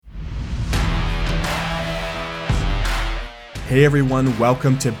Hey everyone,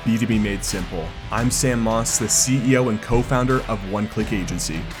 welcome to B2B Made Simple. I'm Sam Moss, the CEO and co-founder of One Click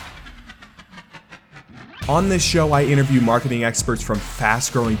Agency. On this show, I interview marketing experts from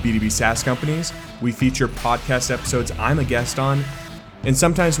fast-growing B2B SaaS companies. We feature podcast episodes I'm a guest on, and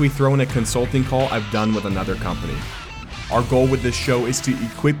sometimes we throw in a consulting call I've done with another company. Our goal with this show is to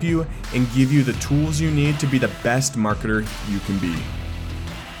equip you and give you the tools you need to be the best marketer you can be.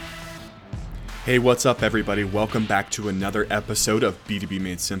 Hey, what's up, everybody? Welcome back to another episode of B2B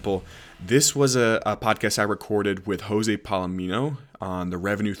Made Simple. This was a podcast I recorded with Jose Palomino on the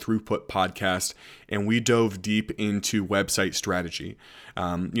Revenue Throughput podcast, and we dove deep into website strategy.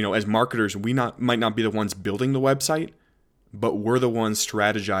 As marketers, we might not be the ones building the website, but we're the ones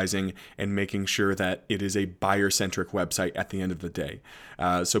strategizing and making sure that it is a buyer-centric website at the end of the day.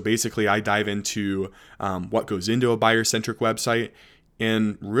 So basically, I dive into what goes into a buyer-centric website,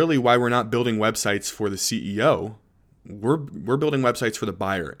 and really why we're not building websites for the CEO. We're building websites for the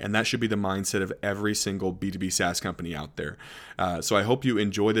buyer, and that should be the mindset of every single B2B SaaS company out there. So I hope you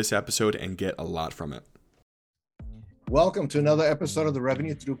enjoy this episode and get a lot from it. Welcome to another episode of the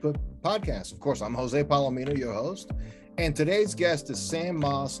Revenue Throughput podcast. Of course, I'm Jose Palomino, your host, and today's guest is Sam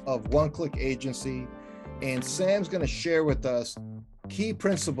Moss of One Click Agency, and Sam's going to share with us key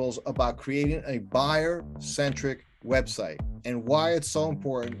principles about creating a buyer-centric website and why it's so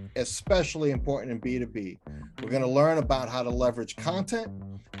important, especially important in B2B. We're going to learn about how to leverage content,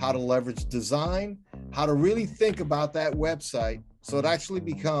 how to leverage design, how to really think about that website so it actually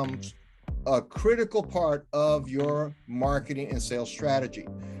becomes a critical part of your marketing and sales strategy.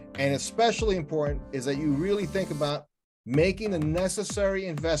 And especially important is that you really think about making the necessary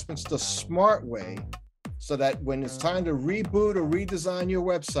investments the smart way so that when it's time to reboot or redesign your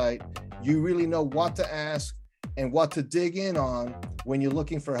website, you really know what to ask and what to dig in on when you're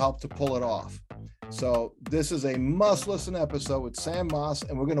looking for help to pull it off. So this is a must-listen episode with Sam Moss,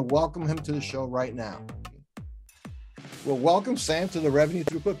 and we're going to welcome him to the show right now. Well, welcome, Sam, to the Revenue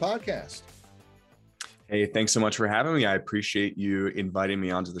Throughput podcast. Hey, thanks so much for having me. I appreciate you inviting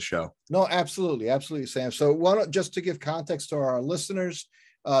me onto the show. No, absolutely, Sam. So just to give context to our listeners,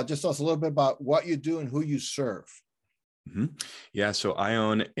 just tell us a little bit about what you do and who you serve. Mm-hmm. Yeah, so I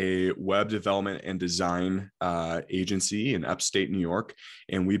own a web development and design agency in upstate New York,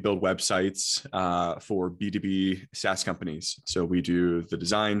 and we build websites for B2B SaaS companies. So we do the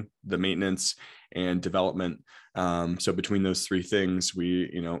design, the maintenance, and development. So between those three things, we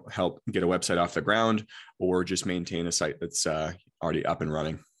help get a website off the ground or just maintain a site that's already up and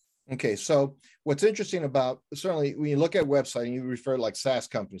running. Okay, so what's interesting about, certainly when you look at website and you refer to like SaaS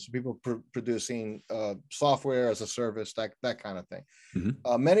companies, so people producing software as a service, that kind of thing.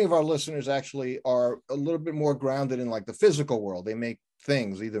 Mm-hmm. Many of our listeners actually are a little bit more grounded in like the physical world. They make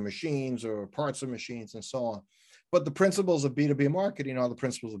things, either machines or parts of machines and so on. But the principles of B2B marketing are the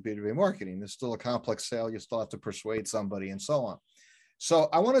principles of B2B marketing. There's still a complex sale. You still have to persuade somebody and so on. So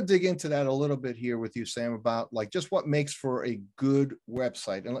I want to dig into that a little bit here with you, Sam, about like just what makes for a good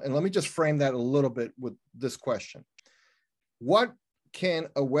website. And let me just frame that a little bit with this question. What can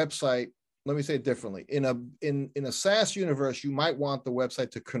a website, let me say it differently. In a SaaS universe, you might want the website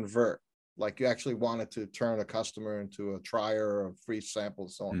to convert, like you actually want it to turn a customer into a trier or a free sample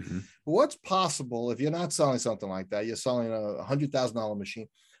and so on. Mm-hmm. But what's possible if you're not selling something like that, you're selling a $100,000 machine,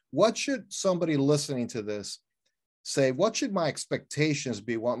 what should somebody listening to this say, what should my expectations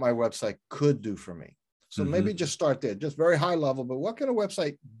be, what my website could do for me? So mm-hmm. Maybe just start there, just very high level, but what can a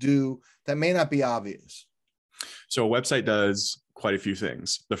website do that may not be obvious? So a website does quite a few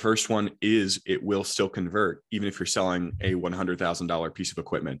things. The first one is it will still convert, even if you're selling a $100,000 piece of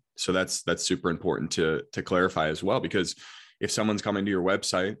equipment. So that's super important to clarify as well, because if someone's coming to your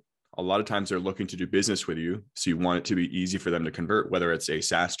website, a lot of times they're looking to do business with you. So you want it to be easy for them to convert, whether it's a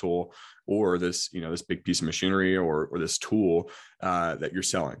SaaS tool or this big piece of machinery or this tool that you're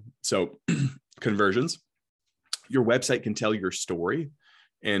selling. So conversions, your website can tell your story.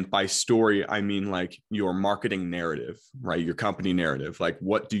 And by story, I mean like your marketing narrative, right? Your company narrative. Like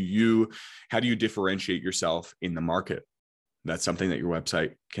how do you differentiate yourself in the market? That's something that your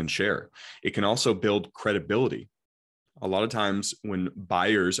website can share. It can also build credibility. A lot of times when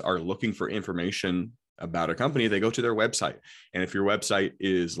buyers are looking for information about a company, they go to their website. And if your website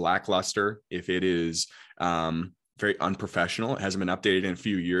is lackluster, if it is very unprofessional, it hasn't been updated in a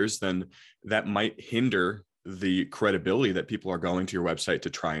few years, then that might hinder the credibility that people are going to your website to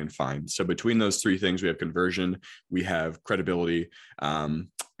try and find. So between those three things, we have conversion, we have credibility, and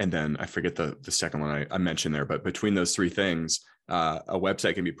then I forget the second one I mentioned there, but between those three things, a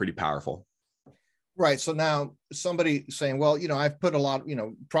website can be pretty powerful. Right. So now somebody saying, well, I've put a lot,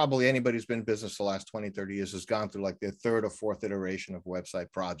 probably anybody who's been in business the last 20, 30 years has gone through like their third or fourth iteration of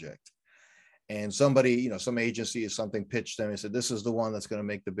website project. And somebody, some agency or something pitched them and said, this is the one that's going to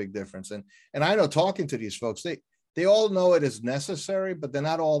make the big difference. And I know, talking to these folks, they all know it is necessary, but they're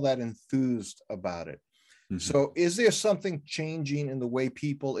not all that enthused about it. Mm-hmm. So is there something changing in the way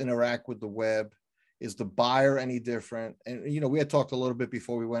people interact with the web? Is the buyer any different? And, we had talked a little bit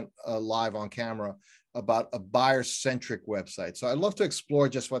before we went live on camera about a buyer-centric website. So I'd love to explore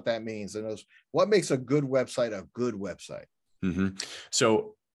just what that means. And what makes a good website a good website? Mm-hmm.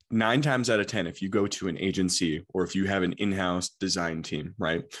 So 9 times out of 10, if you go to an agency or if you have an in-house design team,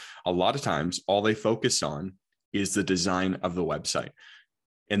 right, a lot of times all they focus on is the design of the website.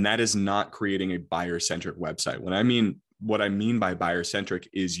 And that is not creating a buyer-centric website. What I mean by buyer-centric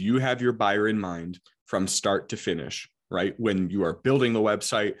is you have your buyer in mind from start to finish, right? When you are building the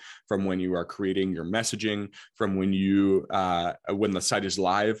website, from when you are creating your messaging, from when when the site is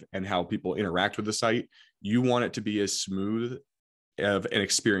live and how people interact with the site, you want it to be as smooth of an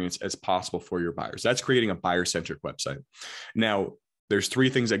experience as possible for your buyers. That's creating a buyer-centric website. Now, there's 3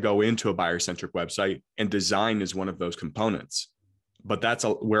 things that go into a buyer-centric website, and design is one of those components. But that's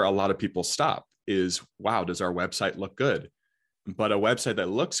where a lot of people stop is, wow, does our website look good? But a website that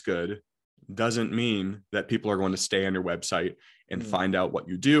looks good doesn't mean that people are going to stay on your website and find out what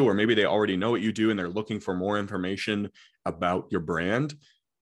you do, or maybe they already know what you do and they're looking for more information about your brand.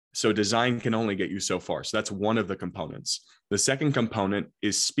 So design can only get you so far. So that's one of the components. The second component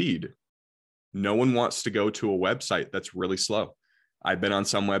is speed. No one wants to go to a website that's really slow. I've been on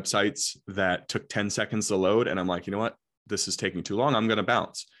some websites that took 10 seconds to load, and I'm like, you know what? This is taking too long. I'm going to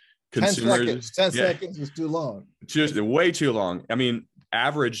bounce. 10 seconds is too long. Just way too long. I mean,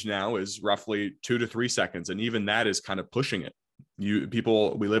 average now is roughly 2 to 3 seconds. And even that is kind of pushing it.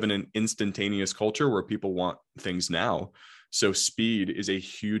 We live in an instantaneous culture where people want things now. So speed is a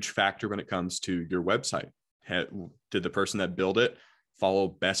huge factor when it comes to your website. Did the person that built it follow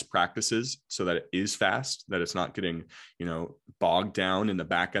best practices so that it is fast, that it's not getting, bogged down in the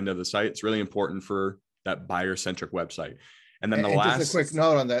back end of the site? It's really important for that buyer-centric website. And then just a quick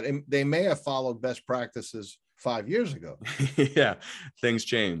note on that, they may have followed best practices 5 years ago. Yeah, things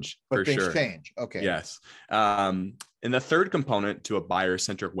change. But things change. Okay. Yes. And the third component to a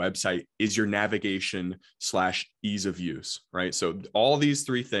buyer-centric website is your navigation / ease of use, right? So all these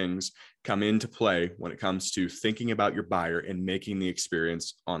 3 things come into play when it comes to thinking about your buyer and making the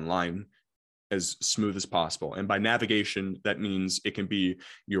experience online as smooth as possible. And by navigation, that means it can be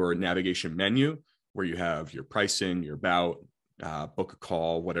your navigation menu, where you have your pricing, your about, book a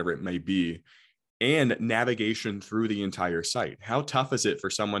call, whatever it may be, and navigation through the entire site. How tough is it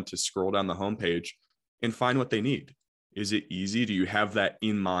for someone to scroll down the homepage and find what they need? Is it easy? Do you have that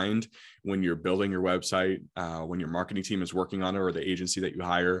in mind when you're building your website, when your marketing team is working on it, or the agency that you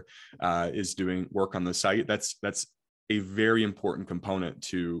hire is doing work on the site? That's a very important component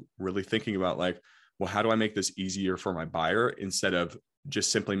to really thinking about, like, well, how do I make this easier for my buyer instead of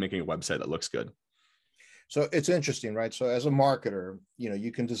just simply making a website that looks good? So it's interesting, right? So as a marketer,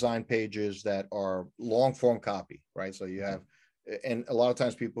 you can design pages that are long form copy, right? So you have, and a lot of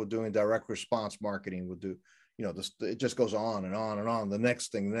times people doing direct response marketing will do, it just goes on and on and on. The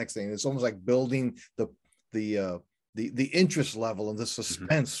next thing. It's almost like building the interest level and the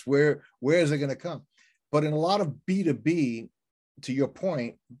suspense. Mm-hmm. Where is it going to come? But in a lot of B2B, to your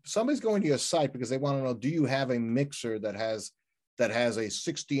point, somebody's going to your site because they want to know, do you have a mixer that has a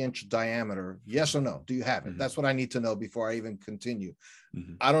 60-inch diameter? Yes or no? Do you have it? Mm-hmm. That's what I need to know before I even continue.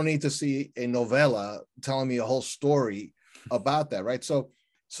 Mm-hmm. I don't need to see a novella telling me a whole story about that, right? So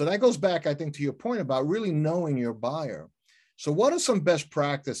that goes back, I think, to your point about really knowing your buyer. So what are some best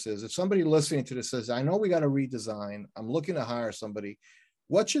practices? If somebody listening to this says, I know we got to redesign, I'm looking to hire somebody,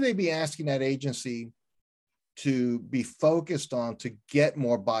 what should they be asking that agency to be focused on to get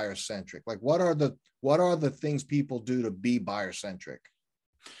more buyer-centric? Like, what are the things people do to be buyer-centric?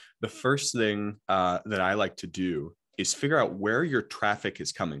 The first thing that I like to do is figure out where your traffic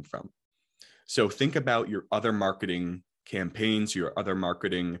is coming from. So think about your other marketing campaigns, your other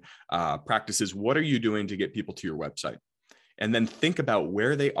marketing practices. What are you doing to get people to your website? And then think about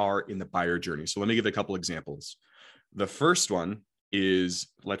where they are in the buyer journey. So let me give a couple examples. The first one is,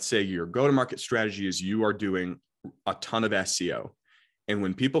 let's say your go-to-market strategy is you are doing a ton of SEO. And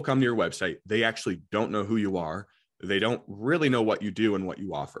when people come to your website, they actually don't know who you are. They don't really know what you do and what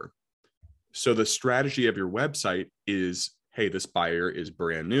you offer. So the strategy of your website is, hey, this buyer is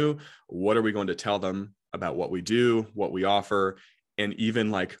brand new. What are we going to tell them about what we do, what we offer, and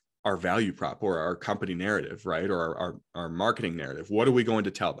even like our value prop or our company narrative, right? Or our marketing narrative. What are we going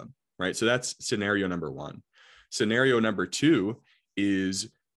to tell them, right? So that's scenario number one. Scenario number two is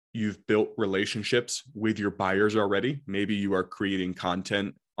you've built relationships with your buyers already. Maybe you are creating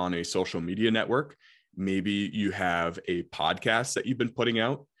content on a social media network. Maybe you have a podcast that you've been putting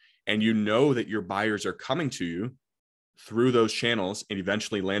out, and you know that your buyers are coming to you through those channels and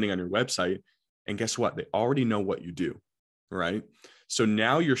eventually landing on your website. And guess what? They already know what you do, right? So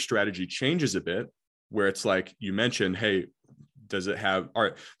now your strategy changes a bit, where it's like you mentioned, hey, does it have, all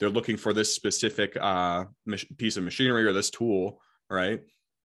right, they're looking for this specific piece of machinery or this tool, right?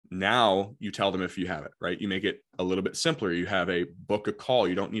 Now you tell them if you have it, right? You make it a little bit simpler. You have a book a call.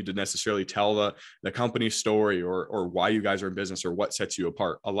 You don't need to necessarily tell the company story or why you guys are in business or what sets you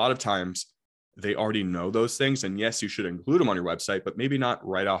apart. A lot of times they already know those things. And yes, you should include them on your website, but maybe not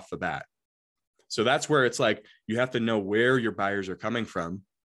right off the bat. So that's where it's like, you have to know where your buyers are coming from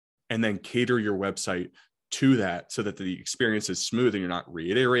and then cater your website to that so that the experience is smooth and you're not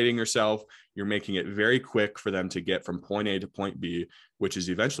reiterating yourself. You're making it very quick for them to get from point A to point B, which is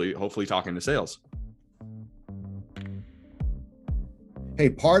eventually, hopefully, talking to sales. Hey,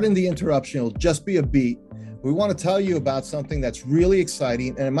 pardon the interruption. It'll just be a beat. We want to tell you about something that's really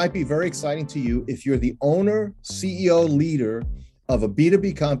exciting, and it might be very exciting to you if you're the owner, CEO, leader of a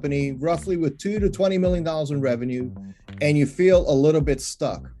B2B company, roughly with $2 to $20 million in revenue, and you feel a little bit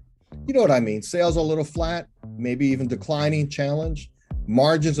stuck. You know what I mean? Sales are a little flat, maybe even declining, challenged.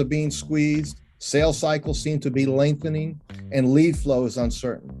 Margins are being squeezed. Sales cycles seem to be lengthening, and lead flow is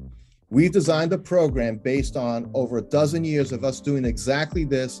uncertain. We've designed a program based on over a dozen years of us doing exactly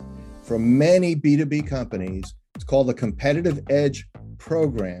this for many B2B companies. It's called the Competitive Edge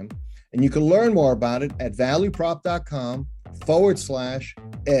Program, and you can learn more about it at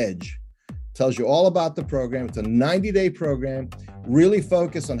valueprop.com/edge. Tells you all about the program. It's a 90-day program, really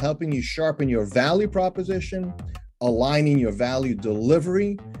focused on helping you sharpen your value proposition, aligning your value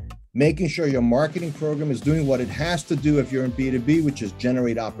delivery, making sure your marketing program is doing what it has to do if you're in B2B, which is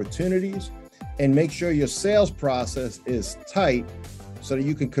generate opportunities, and make sure your sales process is tight so that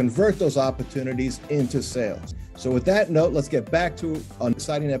you can convert those opportunities into sales. So with that note, let's get back to an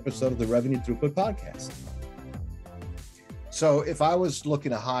exciting episode of the Revenue Throughput Podcast. So if I was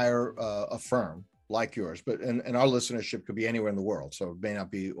looking to hire a firm like yours, and our listenership could be anywhere in the world, so it may not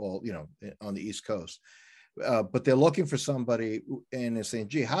be all, on the East Coast, but they're looking for somebody and they're saying,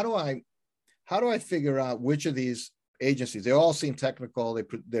 gee, how do I figure out which of these agencies? They all seem technical.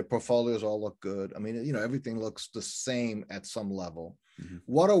 Their portfolios all look good. I mean, everything looks the same at some level. Mm-hmm.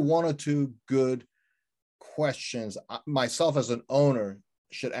 What are one or two good questions myself as an owner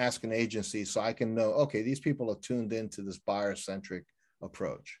should ask an agency so I can know, okay, these people are tuned into this buyer-centric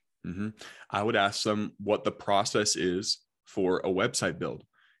approach? Mm-hmm. I would ask them what the process is for a website build.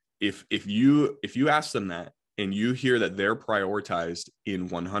 If you ask them that and you hear that they're prioritized in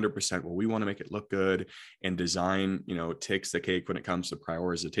 100%, well, we want to make it look good, and design, takes the cake when it comes to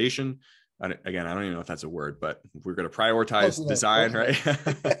prioritization. Again, I don't even know if that's a word, but if we're going to prioritize design, right?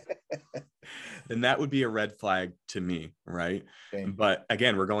 Then that would be a red flag to me, right? Okay. But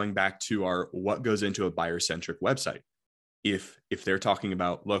again, we're going back to our what goes into a buyer-centric website. If they're talking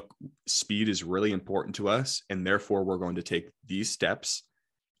about, look, speed is really important to us, and therefore we're going to take these steps.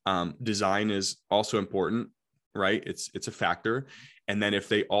 Design is also important, right? It's a factor. And then if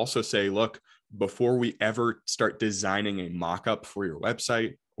they also say, look, before we ever start designing a mock-up for your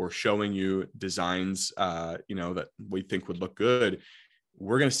website or showing you designs, that we think would look good,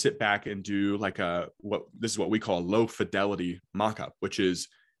 we're going to sit back and do this is what we call a low fidelity mock-up, which is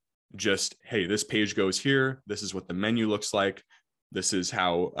just, hey, this page goes here. This is what the menu looks like. This is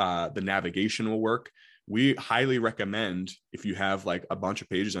how the navigation will work. We highly recommend, if you have like a bunch of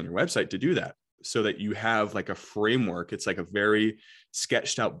pages on your website, to do that so that you have like a framework. It's like a very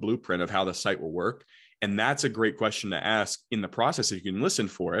sketched out blueprint of how the site will work. And that's a great question to ask in the process. If you can listen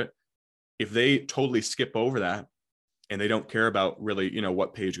for it, if they totally skip over that and they don't care about really,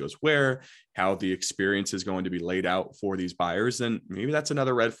 what page goes where, how the experience is going to be laid out for these buyers, then maybe that's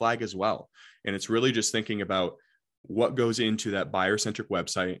another red flag as well. And it's really just thinking about what goes into that buyer-centric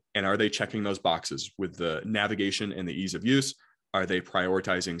website, and are they checking those boxes with the navigation and the ease of use? Are they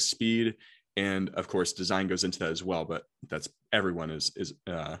prioritizing speed? And of course, design goes into that as well, but that's everyone is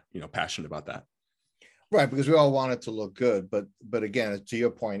passionate about that. Right, because we all want it to look good, but again, to your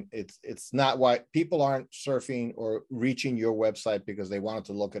point, it's not why people aren't surfing or reaching your website because they wanted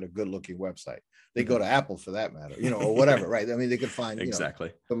to look at a good-looking website. They go to Apple for that matter, or whatever, right? I mean, they could find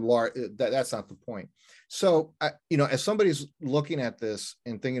exactly some large. That's not the point. So, as somebody's looking at this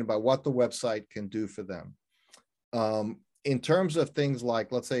and thinking about what the website can do for them, in terms of things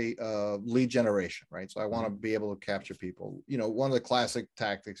like, let's say, lead generation, right? So I want to be able to capture people. One of the classic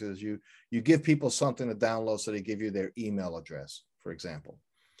tactics is you give people something to download, so they give you their email address, for example.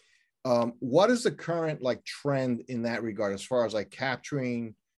 What is the current like trend in that regard, as far as like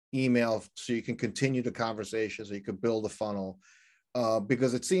capturing email so you can continue the conversation, so you could build a funnel?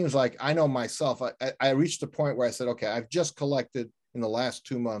 Because it seems like, I know myself, I reached a point where I said, okay, I've just collected in the last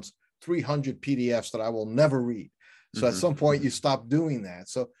 2 months 300 PDFs that I will never read. So at some point you stop doing that.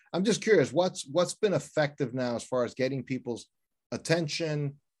 So I'm just curious, what's been effective now as far as getting people's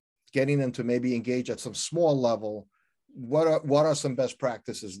attention, getting them to maybe engage at some small level? What are some best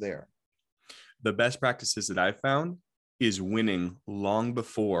practices there? The best practices that I've found is winning long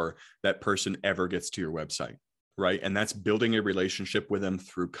before that person ever gets to your website, right? And that's building a relationship with them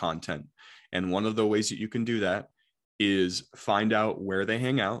through content. And one of the ways that you can do that is find out where they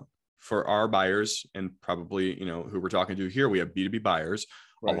hang out. For our buyers, and probably, who we're talking to here, we have B2B buyers.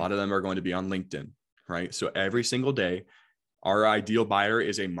 Right. A lot of them are going to be on LinkedIn, right? So every single day, our ideal buyer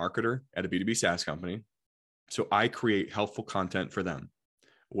is a marketer at a B2B SaaS company. So I create helpful content for them,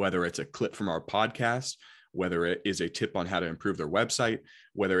 whether it's a clip from our podcast, whether it is a tip on how to improve their website,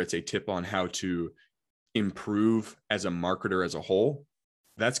 whether it's a tip on how to improve as a marketer as a whole.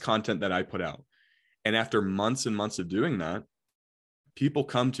 That's content that I put out. And after months and months of doing that, people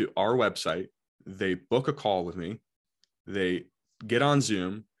come to our website, they book a call with me, they get on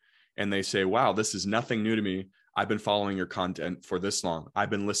Zoom, and they say, wow, this is nothing new to me. I've been following your content for this long. I've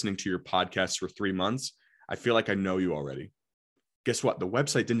been listening to your podcast for 3 months. I feel like I know you already. Guess what? The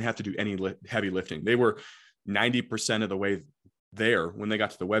website didn't have to do any heavy lifting. They were 90% of the way there when they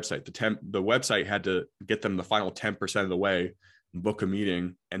got to the website. The website had to get them the final 10% of the way, book a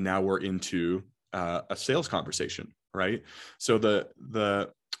meeting, and now we're into a sales conversation. Right. So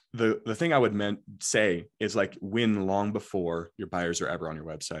the thing I would say is like win long before your buyers are ever on your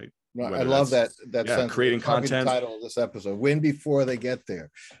website. Right. I love that sense. Creating content. The title of this episode: win before they get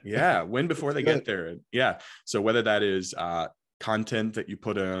there. Yeah, win before they get there. Yeah. So whether that is content that you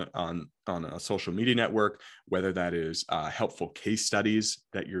put on a social media network, whether that is helpful case studies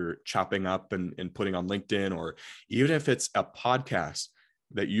that you're chopping up and putting on LinkedIn, or even if it's a podcast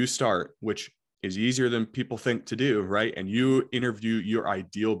that you start, which is easier than people think to do, right? And you interview your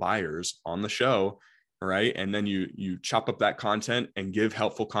ideal buyers on the show, right? And then you chop up that content and give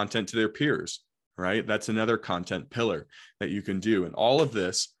helpful content to their peers, right? That's another content pillar that you can do. And all of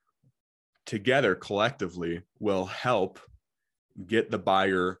this together collectively will help get the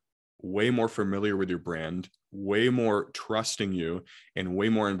buyer way more familiar with your brand, way more trusting you, and way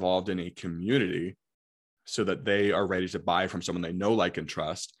more involved in a community, so that they are ready to buy from someone they know, like, and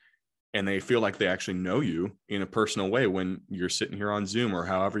trust. And they feel like they actually know you in a personal way when you're sitting here on Zoom or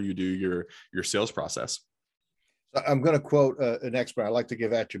however you do your sales process. I'm going to quote an expert. I like to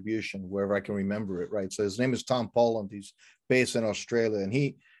give attribution wherever I can remember it, right? So his name is Tom Poland. He's based in Australia. And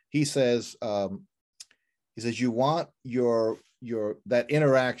he says, you want your that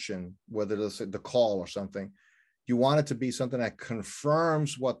interaction, whether it's the call or something, you want it to be something that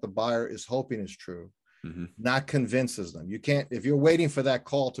confirms what the buyer is hoping is true. Mm-hmm. Not convinces them. You can't, if you're waiting for that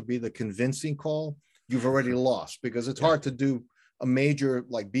call to be the convincing call, you've already lost, because it's hard to do a major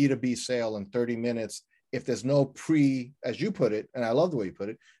like B2B sale in 30 minutes if there's no as you put it, and I love the way you put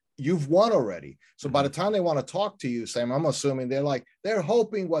it, you've won already. So by the time they want to talk to you, Sam, I'm assuming they're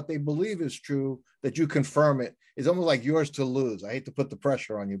hoping what they believe is true, that you confirm it. It's almost like yours to lose. I hate to put the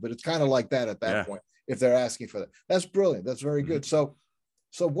pressure on you, but it's kind of like that at that point, if they're asking for that. That's brilliant. That's very good.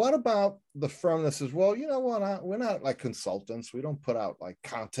 So what about the firm that says, well, you know what, we're not like consultants. We don't put out like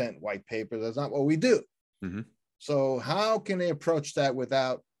content white papers. That's not what we do. Mm-hmm. So how can they approach that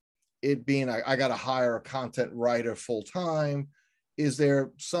without it being, I got to hire a content writer full time? Is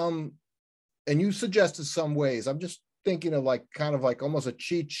there some, and you suggested some ways, I'm just thinking of like kind of like almost a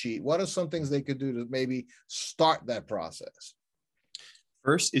cheat sheet. What are some things they could do to maybe start that process?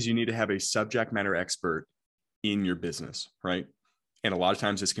 First is you need to have a subject matter expert in your business, right? And a lot of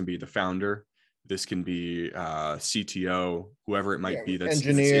times this can be the founder, this can be CTO, whoever it might be. That's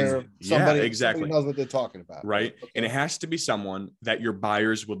engineer, somebody knows what they're talking about. Right. Okay. And it has to be someone that your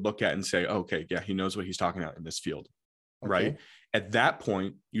buyers would look at and say, okay, yeah, he knows what he's talking about in this field. Okay. Right. At that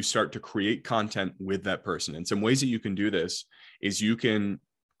point, you start to create content with that person. And some ways that you can do this is you can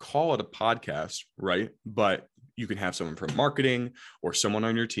call it a podcast, right? But you can have someone from marketing or someone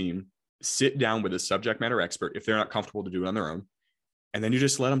on your team sit down with a subject matter expert if they're not comfortable to do it on their own. And then you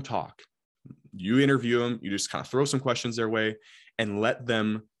just let them talk. You interview them, you just kind of throw some questions their way and let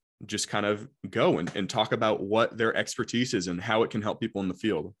them just kind of go and talk about what their expertise is and how it can help people in the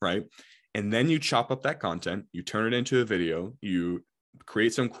field, right? And then you chop up that content, you turn it into a video, you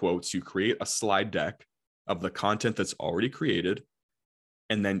create some quotes, you create a slide deck of the content that's already created,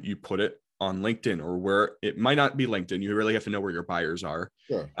 and then you put it on LinkedIn, or where it might not be LinkedIn. You really have to know where your buyers are.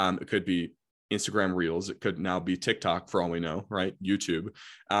 Sure. It could be Instagram Reels. It could now be TikTok for all we know, right? YouTube.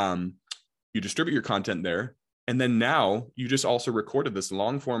 You distribute your content there. And then now you just also recorded this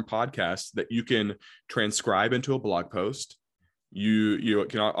long form podcast that you can transcribe into a blog post. You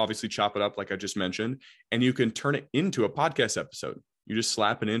can obviously chop it up, like I just mentioned, and you can turn it into a podcast episode. You just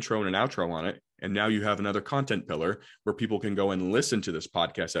slap an intro and an outro on it. And now you have another content pillar where people can go and listen to this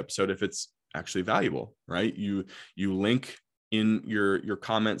podcast episode if it's actually valuable, right? You link in your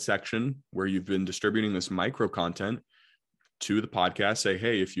comment section where you've been distributing this micro content to the podcast. Say,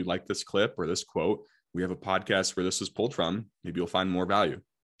 hey, if you like this clip or this quote, we have a podcast where this was pulled from. Maybe you'll find more value.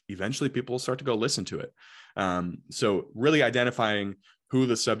 Eventually people will start to go listen to it. So really identifying who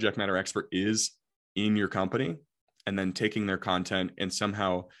the subject matter expert is in your company, and then taking their content and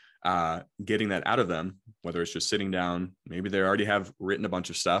somehow getting that out of them, whether it's just sitting down, maybe they already have written a bunch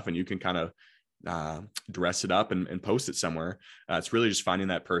of stuff and you can kind of dress it up and post it somewhere. It's really just finding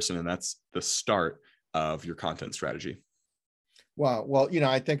that person. And that's the start of your content strategy. Wow. Well,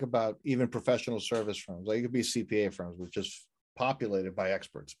 I think about even professional service firms, like it could be CPA firms, which is populated by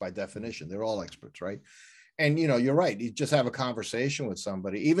experts by definition. They're all experts, right? And, you're right. You just have a conversation with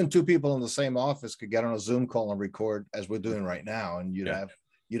somebody. Even two people in the same office could get on a Zoom call and record as we're doing right now. And you'd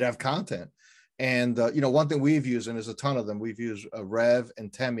have content. And, one thing we've used, and there's a ton of them, we've used Rev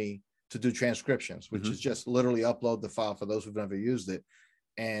and Temi to do transcriptions, which is just literally upload the file for those who've never used it.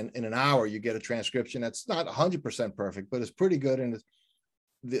 And in an hour, you get a transcription that's not 100% perfect, but it's pretty good. And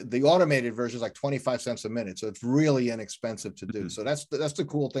the automated version is like 25 cents a minute. So it's really inexpensive to do. So that's the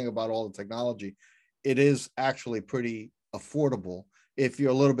cool thing about all the technology. It is actually pretty affordable if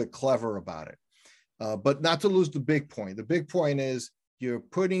you're a little bit clever about it. But not to lose the big point. The big point is you're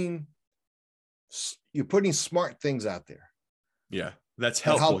putting smart things out there. Yeah, that's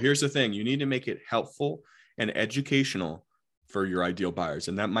helpful. Here's the thing. You need to make it helpful and educational for your ideal buyers.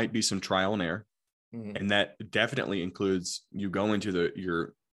 And that might be some trial and error. And that definitely includes you going to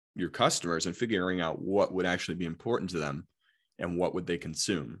your customers and figuring out what would actually be important to them and what would they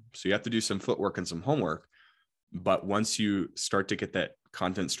consume. So you have to do some footwork and some homework. But once you start to get that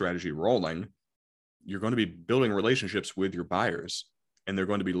content strategy rolling, you're going to be building relationships with your buyers. And they're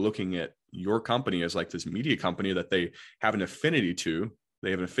going to be looking at your company as like this media company that they have an affinity to.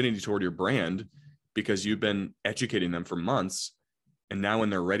 They have an affinity toward your brand because you've been educating them for months. And now when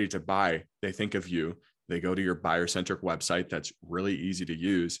they're ready to buy, they think of you. They go to your buyer-centric website that's really easy to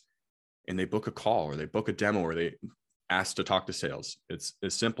use, and they book a call or they book a demo or they ask to talk to sales. It's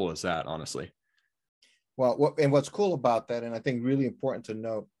as simple as that, honestly. Well, and what's cool about that, and I think really important to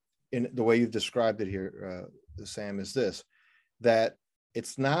note in the way you've described it here, Sam, is this, that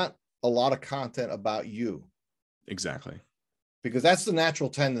it's not a lot of content about you. Exactly. Because that's the natural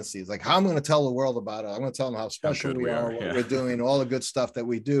tendency. It's like, how I'm going to tell the world about it. I'm going to tell them how special we are, what we're doing, all the good stuff that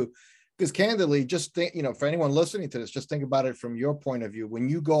we do. Because candidly, just think, for anyone listening to this, just think about it from your point of view. When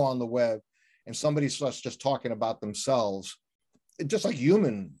you go on the web and somebody starts just talking about themselves, it just like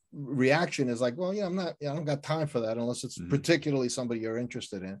human reaction is like, well, I don't got time for that unless it's particularly somebody you're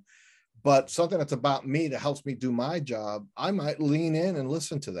interested in. But something that's about me that helps me do my job, I might lean in and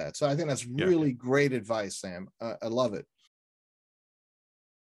listen to that. So I think that's really great advice, Sam. I love it.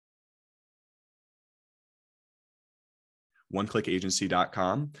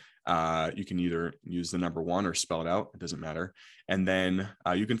 oneclickagency.com. You can either use the number 1 or spell it out. It doesn't matter. And then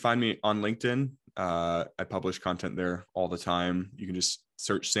you can find me on LinkedIn. I publish content there all the time. You can just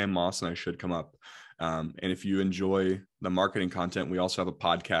search Sam Moss and I should come up. And if you enjoy the marketing content, we also have a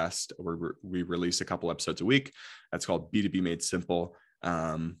podcast where we release a couple episodes a week. That's called B2B Made Simple.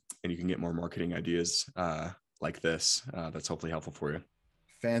 And you can get more marketing ideas like this. That's hopefully helpful for you.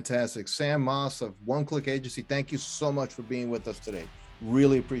 Fantastic. Sam Moss of One Click Agency, thank you so much for being with us today.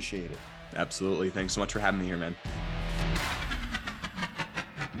 Really appreciate it. Absolutely. Thanks so much for having me here, man.